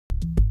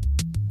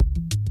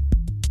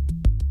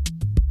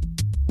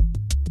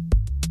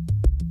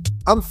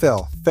I'm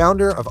Phil,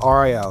 founder of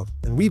ARIO,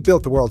 and we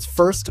built the world's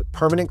first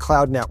permanent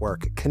cloud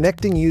network,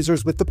 connecting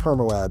users with the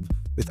Permaweb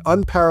with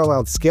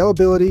unparalleled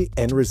scalability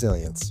and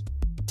resilience.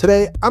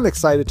 Today, I'm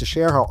excited to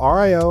share how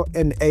ARIO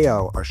and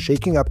AO are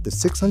shaking up the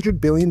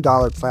 $600 billion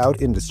cloud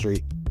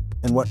industry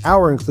and what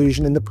our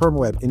inclusion in the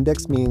Permaweb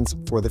Index means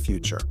for the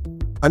future.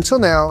 Until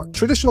now,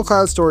 traditional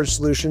cloud storage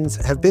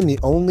solutions have been the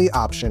only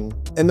option,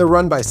 and they're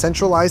run by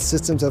centralized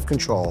systems of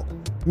control,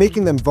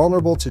 making them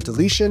vulnerable to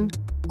deletion,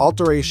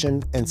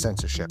 alteration, and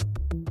censorship.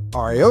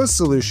 ARIO's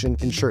solution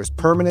ensures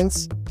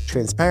permanence,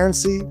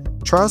 transparency,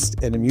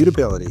 trust, and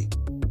immutability.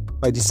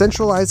 By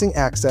decentralizing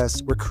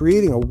access, we're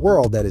creating a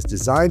world that is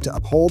designed to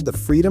uphold the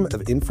freedom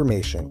of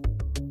information.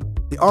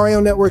 The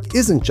ARIO network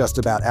isn't just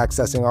about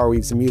accessing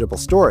Arweave's immutable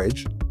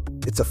storage.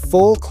 It's a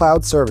full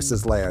cloud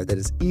services layer that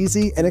is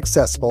easy and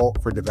accessible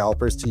for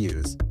developers to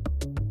use.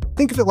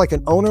 Think of it like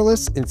an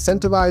ownerless,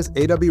 incentivized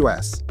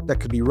AWS that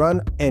could be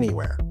run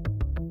anywhere.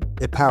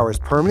 It powers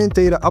permanent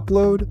data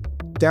upload,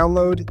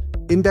 download,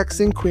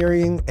 indexing,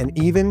 querying, and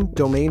even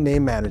domain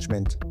name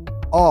management,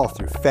 all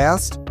through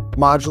fast,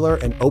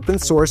 modular, and open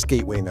source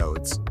gateway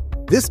nodes.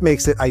 This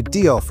makes it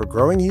ideal for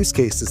growing use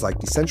cases like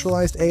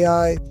decentralized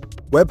AI,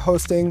 web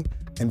hosting,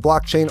 and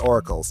blockchain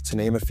oracles, to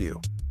name a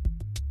few.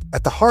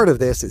 At the heart of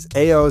this is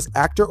AO's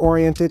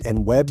actor-oriented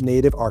and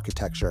web-native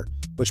architecture,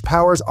 which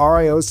powers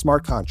ARIO's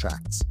smart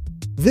contracts.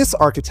 This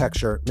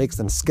architecture makes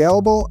them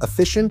scalable,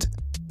 efficient,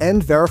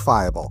 and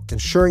verifiable,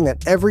 ensuring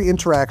that every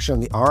interaction on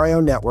the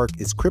ARIO network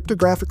is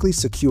cryptographically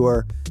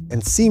secure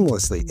and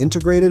seamlessly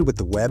integrated with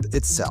the web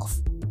itself.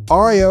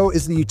 ARIO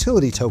is the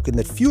utility token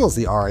that fuels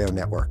the ARIO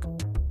network.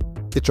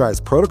 It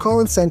drives protocol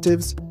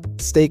incentives,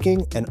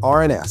 staking, and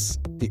ArNS,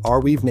 the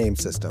Arweave name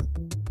system.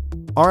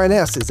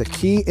 ArNS is a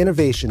key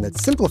innovation that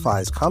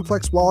simplifies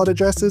complex wallet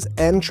addresses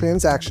and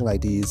transaction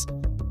IDs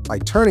by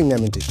turning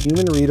them into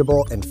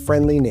human-readable and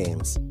friendly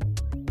names.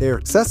 They are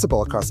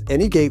accessible across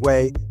any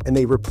gateway, and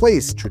they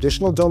replace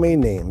traditional domain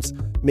names,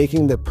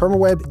 making the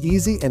Permaweb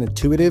easy and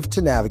intuitive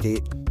to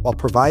navigate while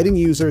providing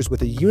users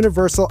with a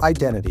universal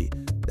identity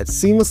that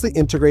seamlessly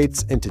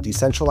integrates into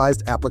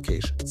decentralized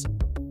applications.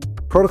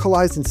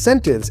 Protocolized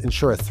incentives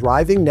ensure a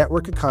thriving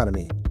network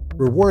economy,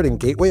 rewarding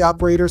gateway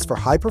operators for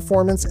high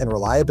performance and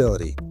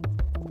reliability.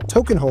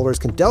 Token holders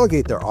can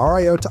delegate their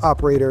ARIO to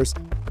operators,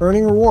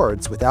 earning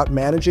rewards without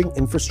managing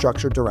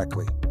infrastructure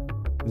directly.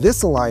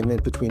 This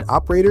alignment between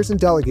operators and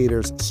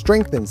delegators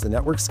strengthens the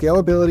network's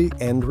scalability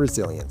and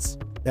resilience.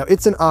 Now,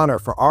 it's an honor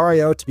for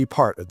ARIO to be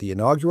part of the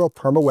inaugural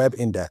Permaweb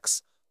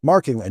Index,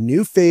 marking a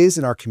new phase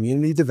in our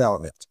community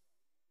development.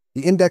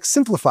 The index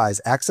simplifies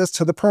access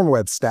to the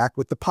Permaweb stack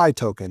with the Pi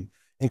token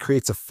and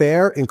creates a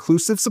fair,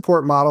 inclusive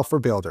support model for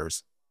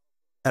builders.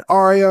 At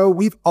ARIO,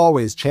 we've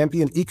always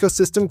championed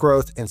ecosystem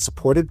growth and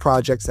supported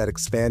projects that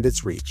expand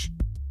its reach.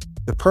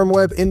 The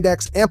Permaweb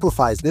Index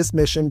amplifies this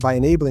mission by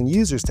enabling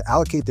users to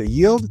allocate their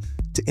yield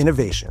to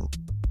innovation.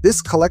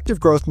 This collective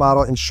growth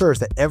model ensures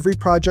that every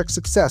project's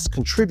success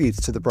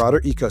contributes to the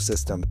broader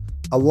ecosystem,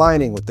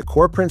 aligning with the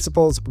core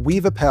principles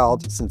we've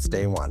upheld since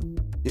day one.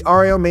 The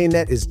ARIO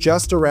mainnet is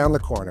just around the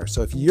corner,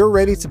 so if you're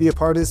ready to be a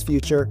part of this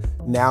future,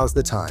 now's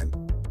the time.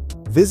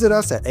 Visit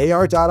us at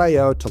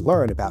ar.io to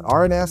learn about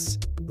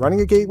ArNS,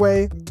 running a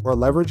gateway, or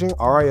leveraging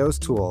ARIO's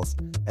tools,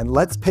 and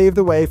let's pave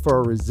the way for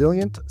a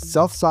resilient,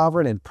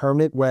 self-sovereign, and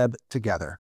permanent web together.